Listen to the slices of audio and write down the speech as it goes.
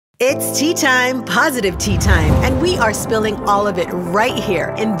It's tea time, positive tea time, and we are spilling all of it right here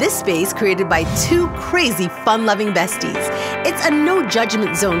in this space created by two crazy fun-loving besties. It's a no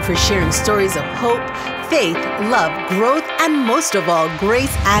judgment zone for sharing stories of hope, faith, love, growth, and most of all,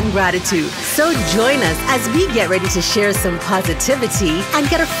 grace and gratitude. So join us as we get ready to share some positivity and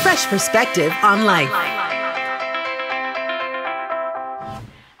get a fresh perspective on life.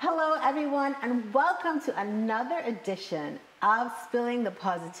 Hello, everyone, and welcome to another edition of Spilling the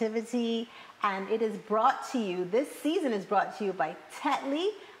Positivity, and it is brought to you, this season is brought to you by Tetley,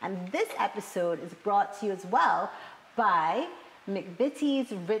 and this episode is brought to you as well by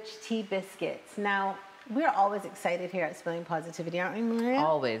McVitie's Rich Tea Biscuits. Now, we're always excited here at Spilling Positivity, aren't we, Maria?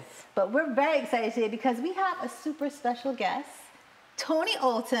 Always. But we're very excited today because we have a super special guest, Tony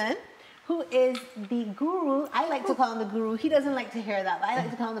Olton, who is the guru. I like to call him the guru. He doesn't like to hear that, but I like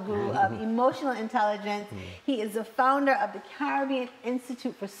to call him the guru of emotional intelligence. He is the founder of the Caribbean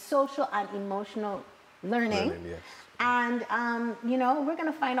Institute for Social and Emotional Learning. Yes. And, you know, we're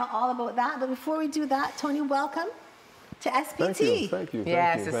going to find out all about that. But before we do that, Tony, welcome to SPT. Thank you.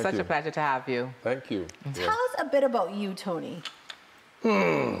 Yes, it's such a pleasure to have you. Thank you. Tell us a bit about you, Tony.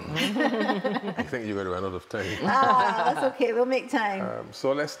 I think you're going to run out of time. That's okay. We'll make time.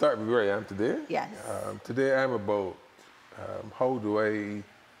 So let's start with where I am today. Yes. Today I'm about how do I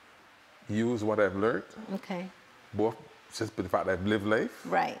use what I've learned, Okay. both just by the fact that I've lived life,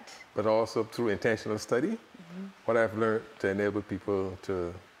 Right. but also through intentional study, what I've learned to enable people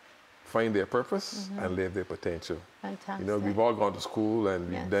to find their purpose and live their potential. Fantastic. You know, we've all gone to school and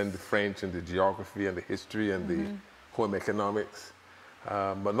we've Yes. done the French and the geography and the history and the home economics,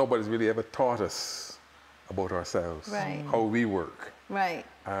 but nobody's really ever taught us about ourselves, Right. how we work, Right.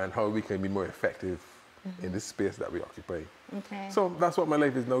 and how we can be more effective in this space that we occupy. Okay. So that's what my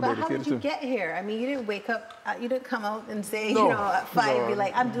life is now But how dedicated did you to. get here? I mean, you didn't wake up, you didn't come out and say, No, you know, at 5, no, be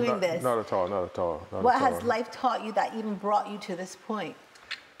like, I'm doing this. Not at all, not at all. What has life taught you that even brought you to this point?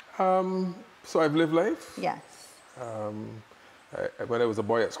 So I've lived life. Yes. When I was a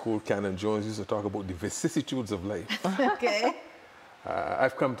boy at school, Canon Jones used to talk about the vicissitudes of life. Okay.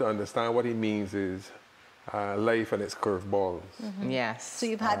 I've come to understand what he means is life and its curveballs. Yes. So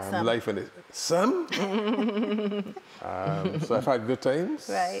you've had some. Life and its some. So I've had good times.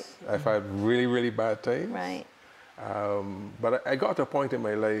 Right. I've had really, really bad times. Right. But I got to a point in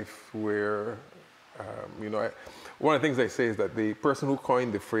my life where, you know, one of the things I say is that the person who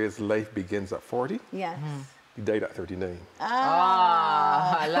coined the phrase "life begins at 40," Yes. he died at 39.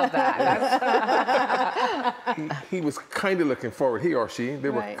 I love that. He was kind of looking forward, he or she,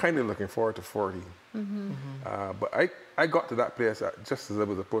 they were Right. kind of looking forward to 40. But I got to that place just as I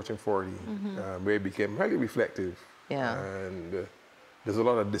was approaching 40, where it became highly reflective. Yeah. And there's a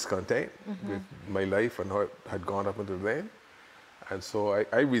lot of discontent with my life and how it had gone up until then. And so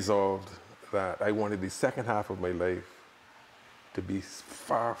I resolved that I wanted the second half of my life to be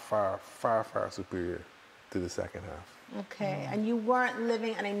far, far, far, far superior to the second half. Okay. And you weren't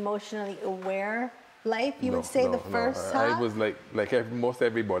living an emotionally aware life, you would say, No, the first half? I was like most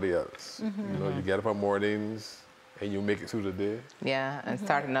everybody else. You know, you get up on mornings and you make it through the day. Yeah, and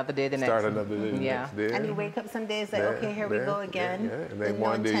start another day the next. Start another day the Yeah. next day. And you wake up some days like, okay, here we go again. Yeah. And then with no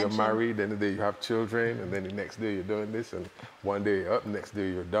one day you're intention. married, then the day you have children, and then the next day you're doing this, and one day you're up, next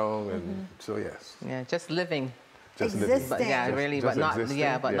day you're down, and so yes. Yeah, just living. Just Existing. But yeah, Just- really, just but not, existing,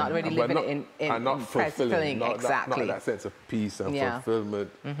 yeah, but not really living not, in and not fulfilling, not exactly. that sense of peace and Yeah.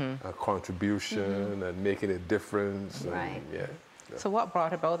 fulfillment, and contribution, and making a difference. And, Right. yeah. So what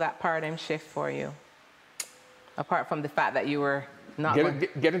brought about that paradigm shift for you? Apart from the fact that you were not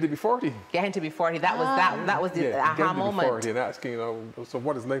Getting to be 40. getting to be 40, that was the Yeah, aha getting to be moment. 40 and asking, you know, so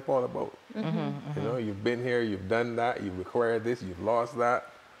what is life all about? You know, you've been here, you've done that, you've acquired this, you've lost that.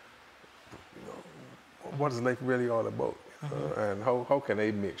 You know, what is life really all about? And how can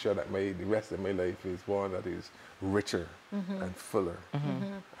I make sure that the rest of my life is one that is richer and fuller?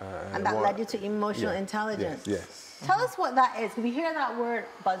 And that led you to emotional intelligence. Yes. Tell us what that is. We hear that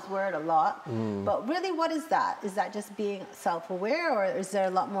buzzword a lot, but really what is that? Is that just being self-aware, or is there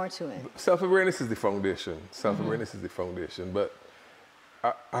a lot more to it? Self-awareness is the foundation. Self-awareness is the foundation. But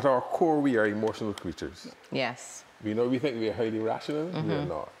at our core, we are emotional creatures. Yes. You know, we think we are highly rational. We are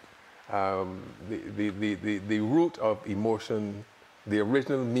not. The root of emotion, the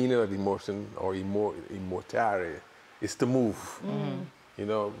original meaning of emotion or immortare is to move. You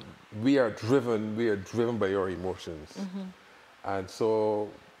know, we are driven by our emotions. And so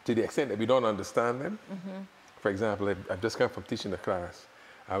to the extent that we don't understand them, for example, I've just come from teaching a class.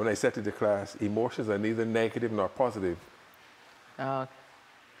 When I said to the class, emotions are neither negative nor positive.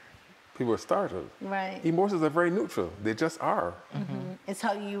 people are startled. Right. Emotions are very neutral. They just are. It's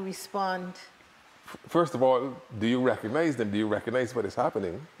how you respond. First of all, do you recognize them? Do you recognize what is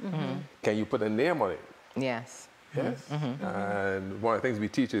happening? Can you put a name on it? Yes. Yes. And one of the things we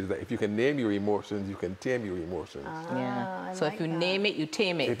teach is that if you can name your emotions, you can tame your emotions. Yeah. I So like if you that. name it, you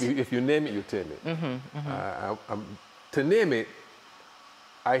tame it. If you name it, you tame it. To name it,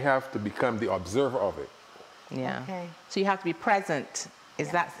 I have to become the observer of it. Yeah. Okay. So you have to be present. Is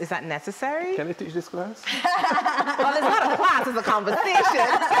that necessary? Can I teach this class? Well, it's not a class, it's a conversation.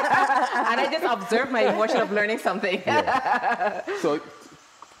 And I just observe my emotion of learning something. So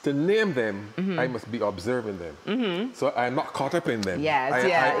to name them, I must be observing them. So I'm not caught up in them. Yes,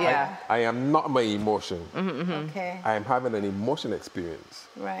 I am not my emotion. Okay. I am having an emotion experience.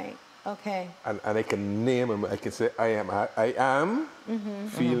 Right. Okay. And I can name them. I can say, I am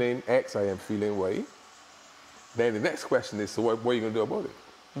feeling X, I am feeling Y. Then the next question is, so what are you going to do about it?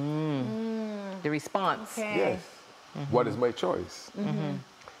 The response. Okay. Yes. What is my choice?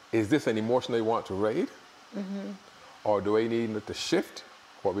 Is this an emotion I want to ride? Or do I need to shift?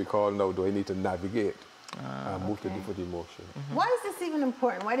 What we call now, do I need to navigate and move to different emotion? Why is this even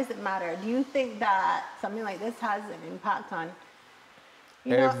important? Why does it matter? Do you think that something like this has an impact on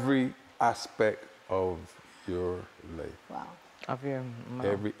Every aspect of your life. Wow. Of your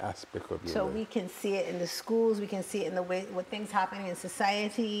Every aspect of your So life. we can see it in the schools, we can see it in the way what things happening in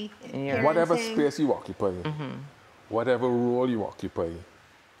society, in Yeah. Whatever parenting. space you occupy, whatever role you occupy,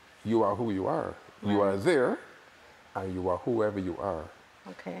 you are who you are. You are there, and you are whoever you are.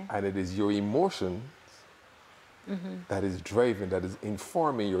 Okay. And it is your emotions that is driving, that is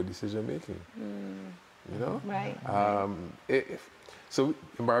informing your decision making. You know? Right. So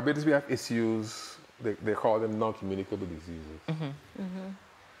in Barbados, we have issues, they call them non-communicable diseases.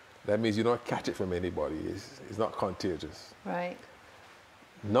 That means you don't catch it from anybody. It's not contagious. Right.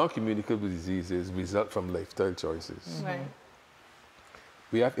 Non-communicable diseases result from lifestyle choices. Right.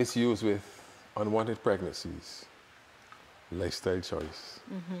 We have issues with unwanted pregnancies, lifestyle choice,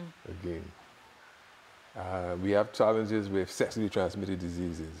 again. We have challenges with sexually transmitted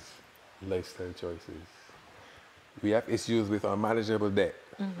diseases, lifestyle choices. We have issues with unmanageable debt,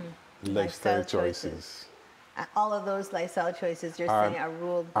 lifestyle choices. And all of those lifestyle choices you're saying are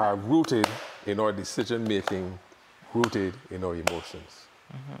ruled by. Are rooted in our decision making, rooted in our emotions.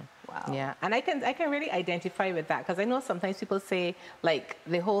 Wow. Yeah, and I can really identify with that because I know sometimes people say, like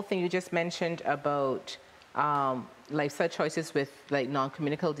the whole thing you just mentioned about lifestyle choices with like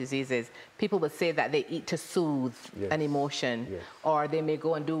non-communicable diseases, people would say that they eat to soothe an emotion, or they may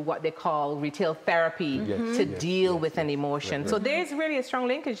go and do what they call retail therapy to deal with an emotion. So there's really a strong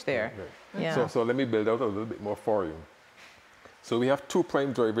linkage there. Yeah. So let me build out a little bit more for you. So we have two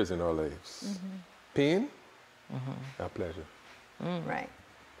prime drivers in our lives, pain and pleasure. Right.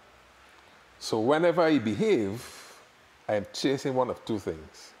 So whenever I behave, I am chasing one of two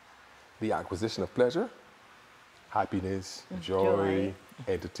things: the acquisition of pleasure, happiness, joy,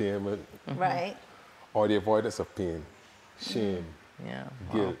 entertainment, Right. or the avoidance of pain, shame, Yeah.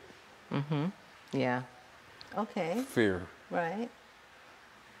 guilt, Yeah. Okay. fear. Right.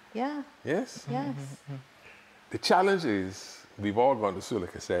 Yeah. Yes? Yes. The challenge is we've all gone to school,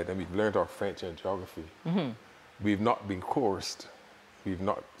 like I said, and we've learned our French and geography. We've not been coursed, we've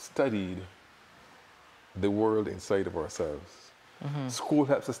not studied the world inside of ourselves. School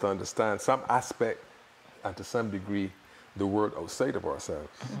helps us to understand some aspect and to some degree the world outside of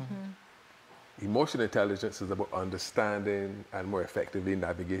ourselves. Emotional intelligence is about understanding and more effectively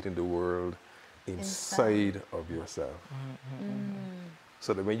navigating the world inside of yourself.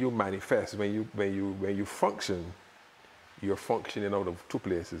 So that when you manifest, when you function, you're functioning out of two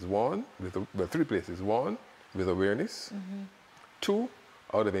places. One, three places. One, with awareness. Two,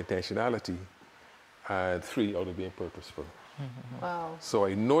 out of intentionality. And three, out of being purposeful. Wow. So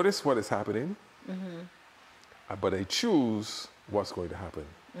I notice what is happening, but I choose what's going to happen.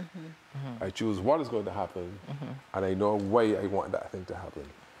 I choose what is going to happen, and I know why I want that thing to happen.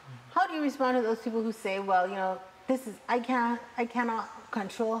 How do you respond to those people who say, well, you know, I cannot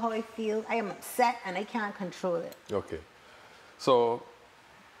control how I feel. I am upset and I can't control it. Okay. So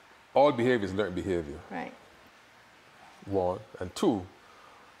all behavior is learned behavior. Right. One. And two,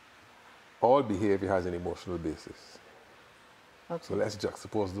 all behavior has an emotional basis. Okay. So let's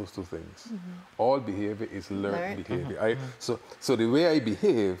juxtapose those two things. All behavior is learned behavior. So the way I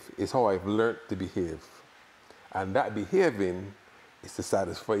behave is how I've learned to behave. And that behaving is to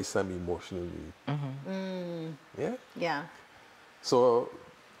satisfy some emotional need. Yeah? Yeah. So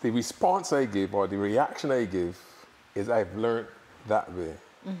the response I give or the reaction I give is I've learned that way.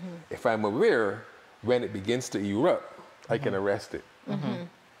 If I'm aware, when it begins to erupt, I can arrest it.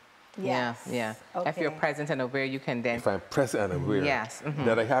 Yeah, Yes. yeah. Okay. If you're present and aware, you can then. If I'm present and aware Yes.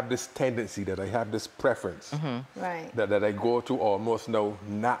 that I have this tendency, that I have this preference, Right. that I go to almost now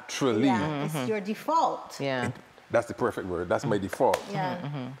naturally. Yeah, it's your default. Yeah. That's the perfect word. That's my default. Yeah.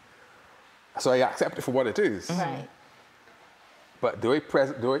 So I accept it for what it is. Right. But do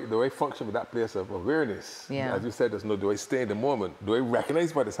I function with that place of awareness? Yeah. As you said, do I stay in the moment? Do I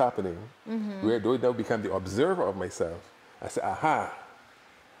recognize what is happening? Where do I now become the observer of myself? I say, aha,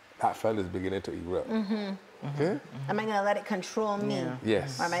 that fella is beginning to erupt. Okay? Am I going to let it control me? Yeah.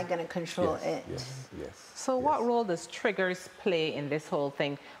 Yes. Or am I going to control Yes, it? yes, yes. So what role does triggers play in this whole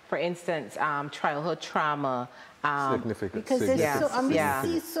thing? For instance, childhood trauma. Significant. Because there's significant, so, I mean, Yeah. we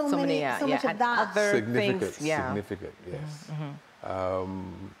see so So much and of that. other significant, things, yeah. significant, yes.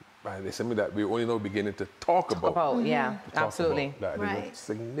 And it's something that we only now beginning to talk about. Yeah, Talk absolutely. about that. There's a Right.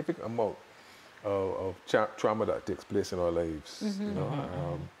 significant amount of trauma that takes place in our lives. You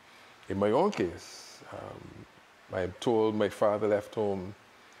know? In my own case, I'm told my father left home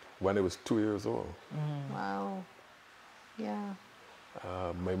when I was 2 years old. Wow. Yeah.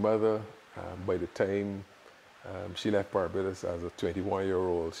 My mother, by the time she left Barbados as a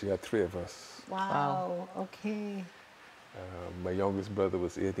 21-year-old, she had 3 of us. Wow. Okay. My youngest brother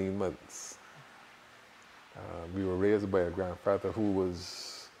was 18 months. We were raised by a grandfather who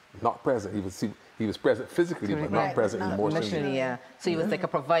was not present. He was present physically, but not Right, present not emotionally. Emotionally, yeah. So he was like a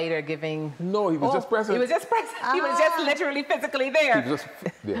provider giving. No, he was just present. He was just present. He was just literally physically there. He was just,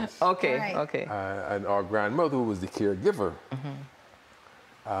 yes. Okay, Right. okay. And our grandmother, who was the caregiver,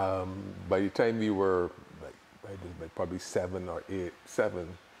 by the time we were like probably 7 or 8,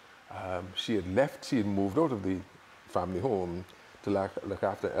 she had left. She had moved out of the family home to look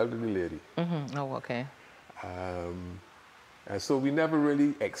after an elderly lady. Oh, okay. And so we never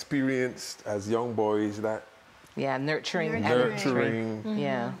really experienced as young boys that Yeah, nurturing. nurturing.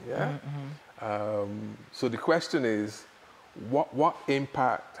 Yeah. Yeah. So the question is, what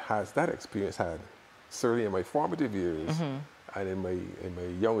impact has that experience had? Certainly in my formative years and in my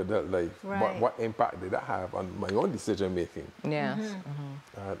young adult life, Right. what impact did that have on my own decision making Yeah.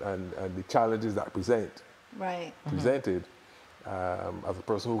 and the challenges that Right. presented as a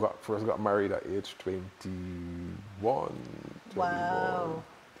person who first got married at age 21, 21, Wow.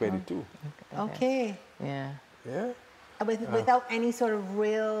 22. Okay. Yeah. Yeah. Without any sort of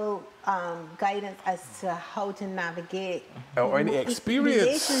real guidance as to how to navigate Or any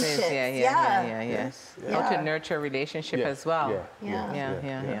experience. relationships. Yeah. Yes. How to nurture a relationship Yeah, as well.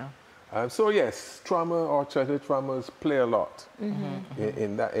 Yeah. So yes, trauma or childhood traumas play a lot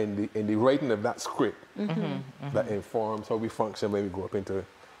in the writing of that script that informs how we function when we go up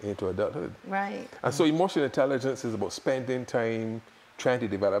into adulthood. Right. And so emotional intelligence is about spending time trying to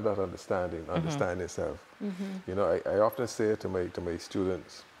develop that understand itself. You know, I often say to my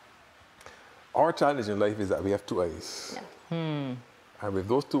students, our challenge in life is that we have 2 eyes. Yeah. And with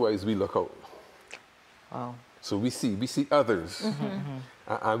those 2 eyes, we look out. Wow. So we see others,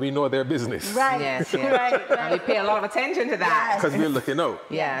 and we know their business. Right. Yes, yeah. Right. And we pay a lot of attention to that. Because we're looking out.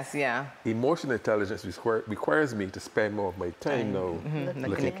 Yes, yeah. Emotional intelligence requires me to spend more of my time now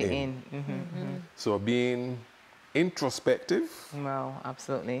looking in. So being introspective Well,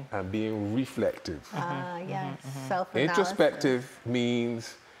 absolutely. and being reflective. Yes. Self-analysis. Introspective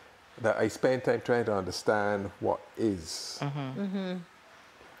means that I spend time trying to understand what is.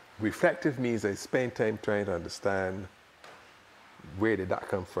 Reflective means I spend time trying to understand where did that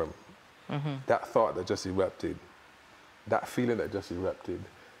come from. That thought that just erupted, that feeling that just erupted,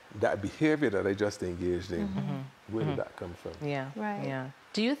 that behavior that I just engaged in, where did that come from? Yeah. Right. Yeah.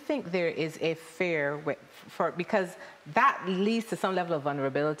 Do you think there is a fear because that leads to some level of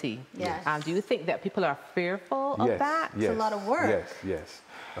vulnerability? Yes. Do you think that people are fearful of that? Yes, It's a lot of work. Yes.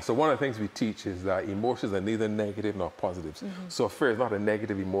 And so one of the things we teach is that emotions are neither negative nor positives. So fear is not a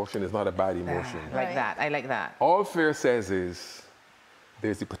negative emotion, it's not a bad emotion. Like Right. that. I like that. All fear says is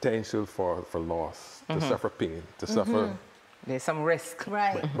there's the potential for loss, to suffer pain, to suffer. There's some risk.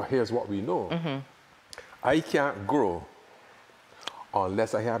 Right. But here's what we know. I can't grow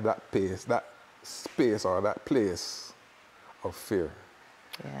unless I have that space or that place of fear.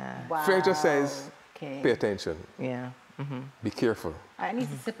 Yeah. Wow. Fear just says, Okay. pay attention, Yeah. be careful. I need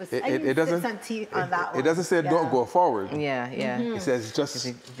to sip It doesn't. some tea on that one. It doesn't say don't go forward. Yeah. Yeah. It says just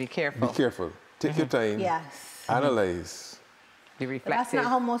Be careful. be careful. Take your time. Yes. Analyze. Be But that's reflective. not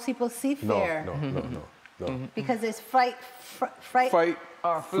how most people see fear. No. Because it's fright. Fight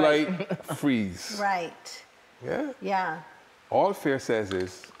Or flight, freeze. Right. Yeah. Yeah. All fear says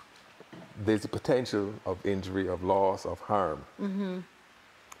is there's the potential of injury, of loss, of harm.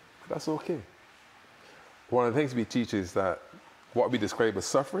 That's okay. One of the things we teach is that what we describe as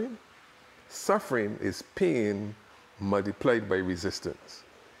suffering. Suffering is pain multiplied by resistance.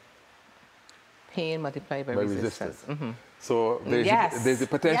 Pain multiplied by resistance. Mm-hmm. So there's the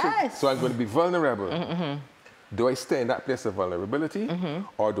potential. So I'm going to be vulnerable. Do I stay in that place of vulnerability,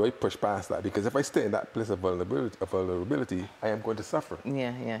 or do I push past that? Because if I stay in that place of vulnerability, I am going to suffer.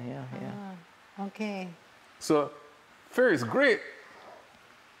 Yeah. Okay. So fear is great.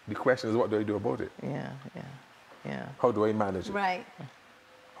 The question is, what do I do about it? Yeah. How do I manage it? Right.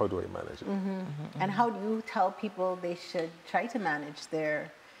 How do I manage it? And how do you tell people they should try to manage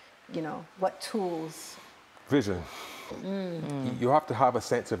their, what tools? Vision. You have to have a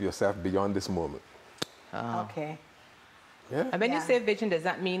sense of yourself beyond this moment. Okay. Yeah. And when you say vision, does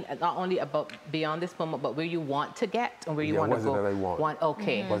that mean not only about beyond this moment, but where you want to get or where you want to go? What is it that I want?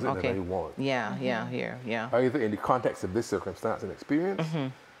 Okay. What is it that I want? Yeah. Either in the context of this circumstance and experience,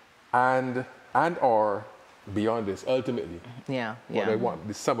 and or beyond this, ultimately. What I want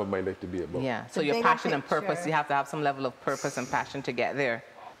the sum of my life to be about. Yeah. So The your bigger passion and purpose, picture. you have to have some level of purpose and passion to get there,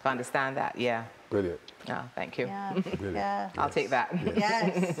 to understand that. Yeah. Brilliant. Oh, thank you. Yeah. Brilliant. Yeah. I'll take that.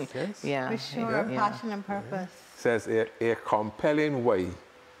 Yes. Yes. Yeah. For sure. Yeah. Passion and purpose. Says a compelling way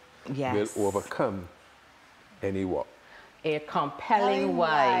Yes. will overcome any what? A compelling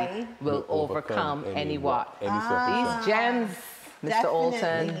way will overcome any what? Any circumstance. These gems, Mr. Olton,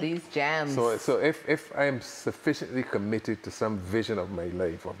 Definitely. these gems. So if I am sufficiently committed to some vision of my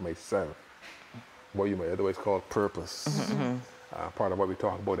life, of myself, what you might otherwise call purpose, part of what we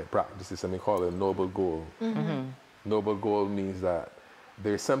talk about in practice is something called a noble goal. Noble goal means that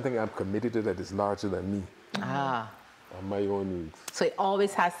there's something I'm committed to that is larger than me and my own needs. So it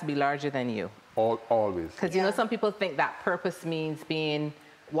always has to be larger than you. Always. Because you know, some people think that purpose means being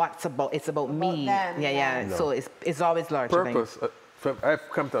it's about me. them, yeah. No. So it's always larger Purpose, I've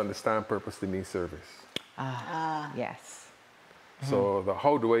come to understand purpose to mean service. than you. Yes. So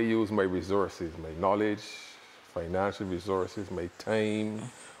how do I use my resources, my knowledge, financial resources, my time,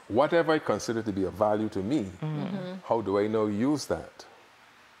 whatever I consider to be of value to me, how do I now use that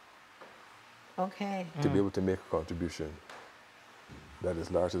Okay. to be able to make a contribution that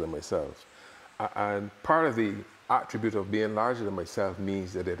is larger than myself? And part of the attribute of being larger than myself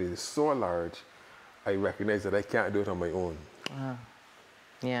means that it is so large, I recognize that I can't do it on my own.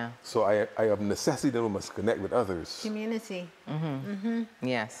 Yeah. So I of necessity then must connect with others. Community.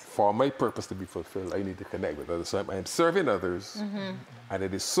 Yes. For my purpose to be fulfilled, I need to connect with others. So I'm serving others, and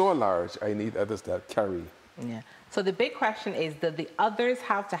it is so large, I need others that carry. Yeah. So the big question is, do the others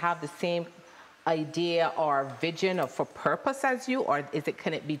have to have the same idea or vision or for purpose as you, or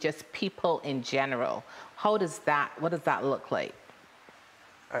can it be just people in general? What does that look like?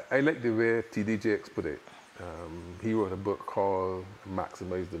 I like the way T.D. Jakes put it. He wrote a book called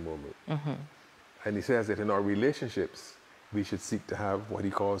Maximize the Moment. And he says that in our relationships, we should seek to have what he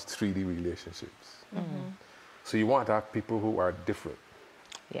calls 3D relationships. So you want to have people who are different.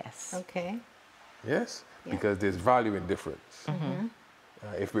 Yes. Okay. Yes? Yeah. Because there's value in difference.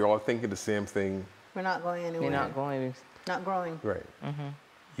 If we're all thinking the same thing, We're not going anywhere. You're not going. Not growing. right.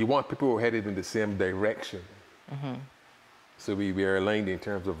 You want people who are headed in the same direction. So we are aligned in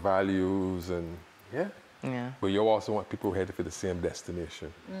terms of values and, Yeah. but you also want people who are headed for the same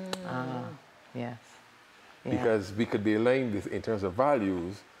destination. Yes. Yeah. Because we could be aligned in terms of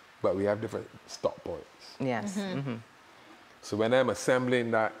values, but we have different stop points. Yes. So when I'm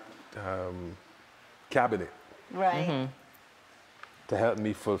assembling that cabinet Right. to help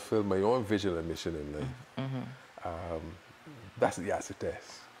me fulfill my own vision and mission in life, that's the acid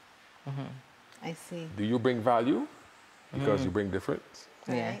test. I see. Do you bring value because you bring difference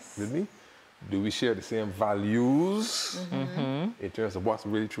Yes. with me? Do we share the same values in terms of what's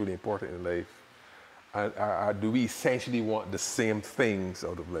really truly important in life? And do we essentially want the same things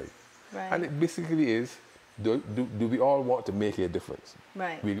out of life? Right. And it basically is, do we all want to make a difference?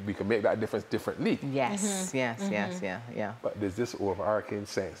 Right. We can make that difference differently. Yes. Yes. Yes. Yeah. But there's this overarching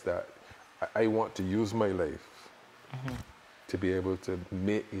sense that I want to use my life to be able to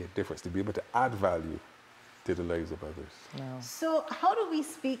make a difference, to be able to add value to the lives of others. So how do we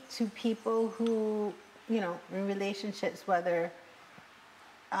speak to people who, in relationships, whether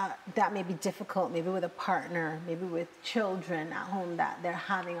that may be difficult, maybe with a partner, maybe with children at home that they're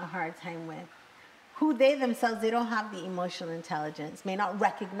having a hard time with, who they themselves, they don't have the emotional intelligence, may not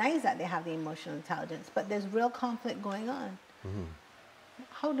recognize that they have the emotional intelligence, but there's real conflict going on.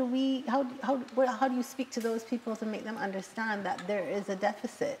 How do you speak to those people to make them understand that there is a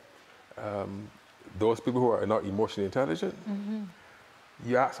deficit? Those people who are not emotionally intelligent,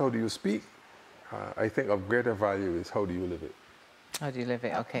 you ask, how do you speak? I think of greater value is, how do you live it? How do you live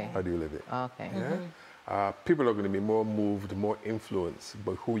it? Okay. How do you live it? Okay. Yeah? people are going to be more moved, more influenced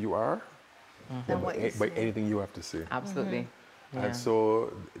by who you are than by anything you have to say. Absolutely. Yeah. And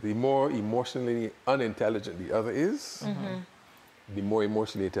so the more emotionally unintelligent the other is, the more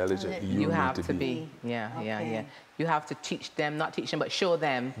emotionally intelligent you have need to be. Yeah. You have to teach them, not teach them, but show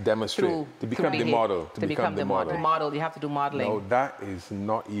them. Demonstrate. To become the model. To become the model. Model, you have to do modeling. No, that is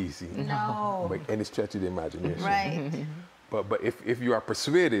not easy. No. By any stretch of the imagination. Right. But if you are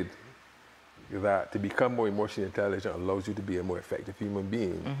persuaded that to become more emotionally intelligent allows you to be a more effective human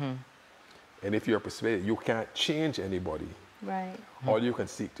being, and if you're persuaded you can't change anybody, right. all you can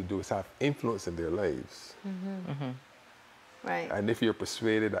seek to do is have influence in their lives. Right. And if you're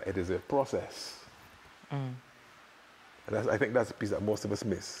persuaded that it is a process, and I think that's a piece that most of us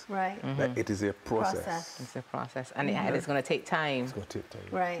miss. Right. That it is a process. It's a process, and it's going to take time. It's going to take time.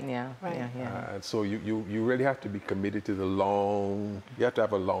 Right. Yeah. Right. And so you really have to be committed to the long. You have to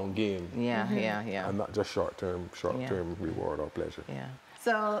have a long game. Yeah. And not just short term reward or pleasure. Yeah.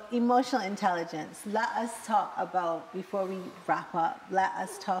 So emotional intelligence. Let us talk about, before we wrap up, let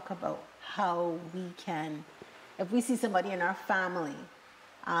us talk about how we can, if we see somebody in our family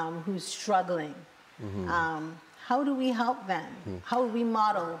who's struggling, how do we help them? How do we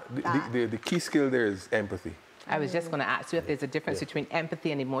model that? The key skill there is empathy. I was just going to ask you if there's a difference between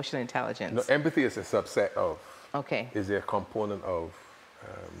empathy and emotional intelligence. No, empathy is a subset of. Okay. Is a component of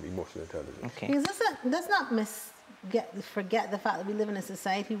emotional intelligence. Okay. Because let's not forget the fact that we live in a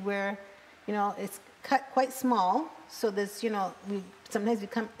society where, it's cut quite small. So there's, we sometimes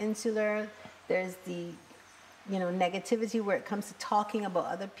become insular. There's the, negativity where it comes to talking about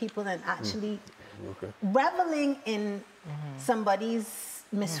other people and actually reveling in somebody's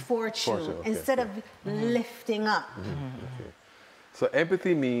misfortune instead of lifting up. So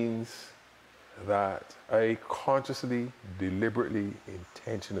empathy means that I consciously, deliberately,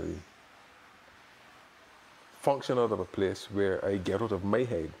 intentionally function out of a place where I get out of my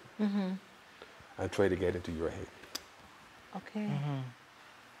head and try to get into your head. Okay.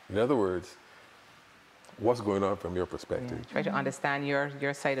 In other words, what's going on from your perspective? Try to understand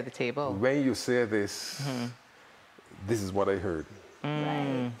your side of the table. When you say this, this is what I heard.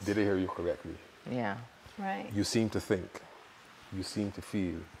 Right. Did I hear you correctly? Yeah. Right. You seem to think. You seem to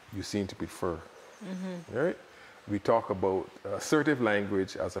feel. You seem to prefer. All right? We talk about assertive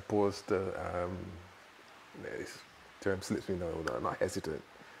language as opposed to, this term slips me now, I'm not hesitant.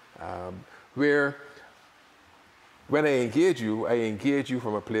 Where when I engage you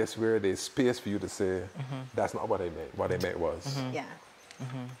from a place where there's space for you to say, that's not what I meant. What I meant was. Yeah.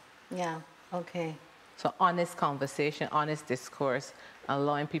 Yeah. Okay. So honest conversation, honest discourse,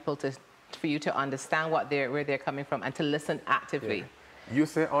 allowing people for you to understand where they're coming from and to listen actively. Yeah. You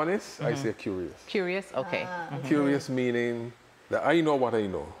say honest, I say curious. Curious? Okay. Curious meaning that I know what I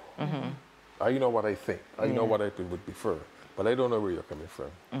know. I know what I think. I know what I would prefer. But I don't know where you're coming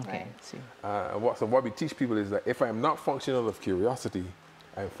from. Okay. Right. So what we teach people is that if I'm not functioning out of curiosity,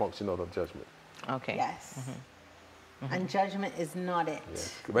 I'm functioning out of judgment. Okay. Yes. And judgment is not it.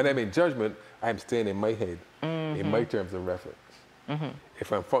 Yes. When I'm in judgment, I'm staying in my head, in my terms of reference. If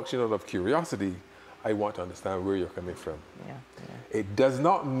I'm functioning out of curiosity, I want to understand where you're coming from. It does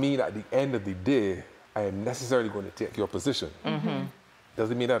not mean at the end of the day, I am necessarily going to take your position.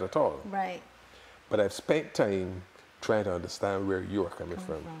 Doesn't mean that at all. Right. But I've spent time trying to understand where you're coming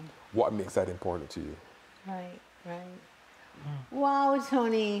from. What makes that important to you? Right. Wow,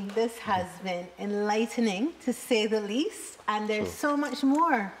 Tony, this has been enlightening to say the least, and there's so much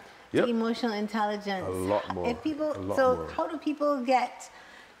more to emotional intelligence. A lot more. If people, how do people get,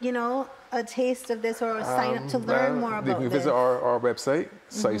 a taste of this or sign up to learn more about this? You can visit our website,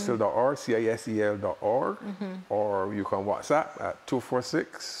 cisel.org, CISEL.org, or you can WhatsApp at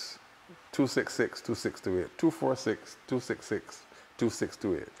 246-266-2628,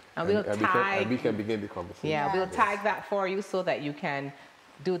 246-266-2628. And we can begin the conversation. Yeah, we'll tag that for you so that you can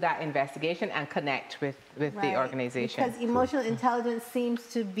do that investigation and connect with the organization. Because emotional intelligence seems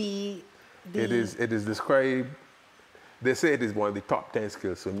to be It is described, they say it is one of the top 10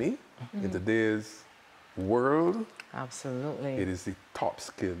 skills for me in today's world. Absolutely. It is the top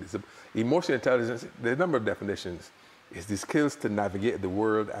skill. Emotional intelligence, there are a number of definitions. It's the skills to navigate the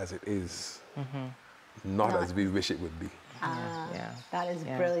world as it is, not as we wish it would be. That is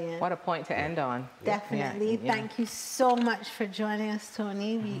brilliant. What a point to end on. Definitely. Thank you so much for joining us,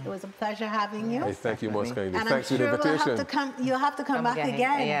 Tony. It was a pleasure having you. Hey, thank you most kindly. And Thanks for the invitation. You'll have to come back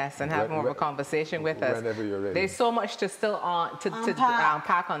again. Yes, and have more of a conversation with us. Whenever you're ready. There's so much to still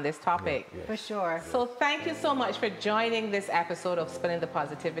unpack on this topic. For sure. So thank you so much for joining this episode of Spilling the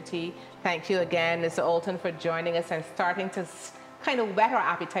Positivity. Thank you again, Mr. Olton, for joining us and starting to kind of whet our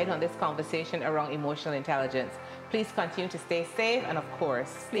appetite on this conversation around emotional intelligence. Please continue to stay safe and, of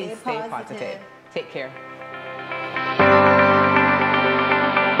course, please stay positive. Take care.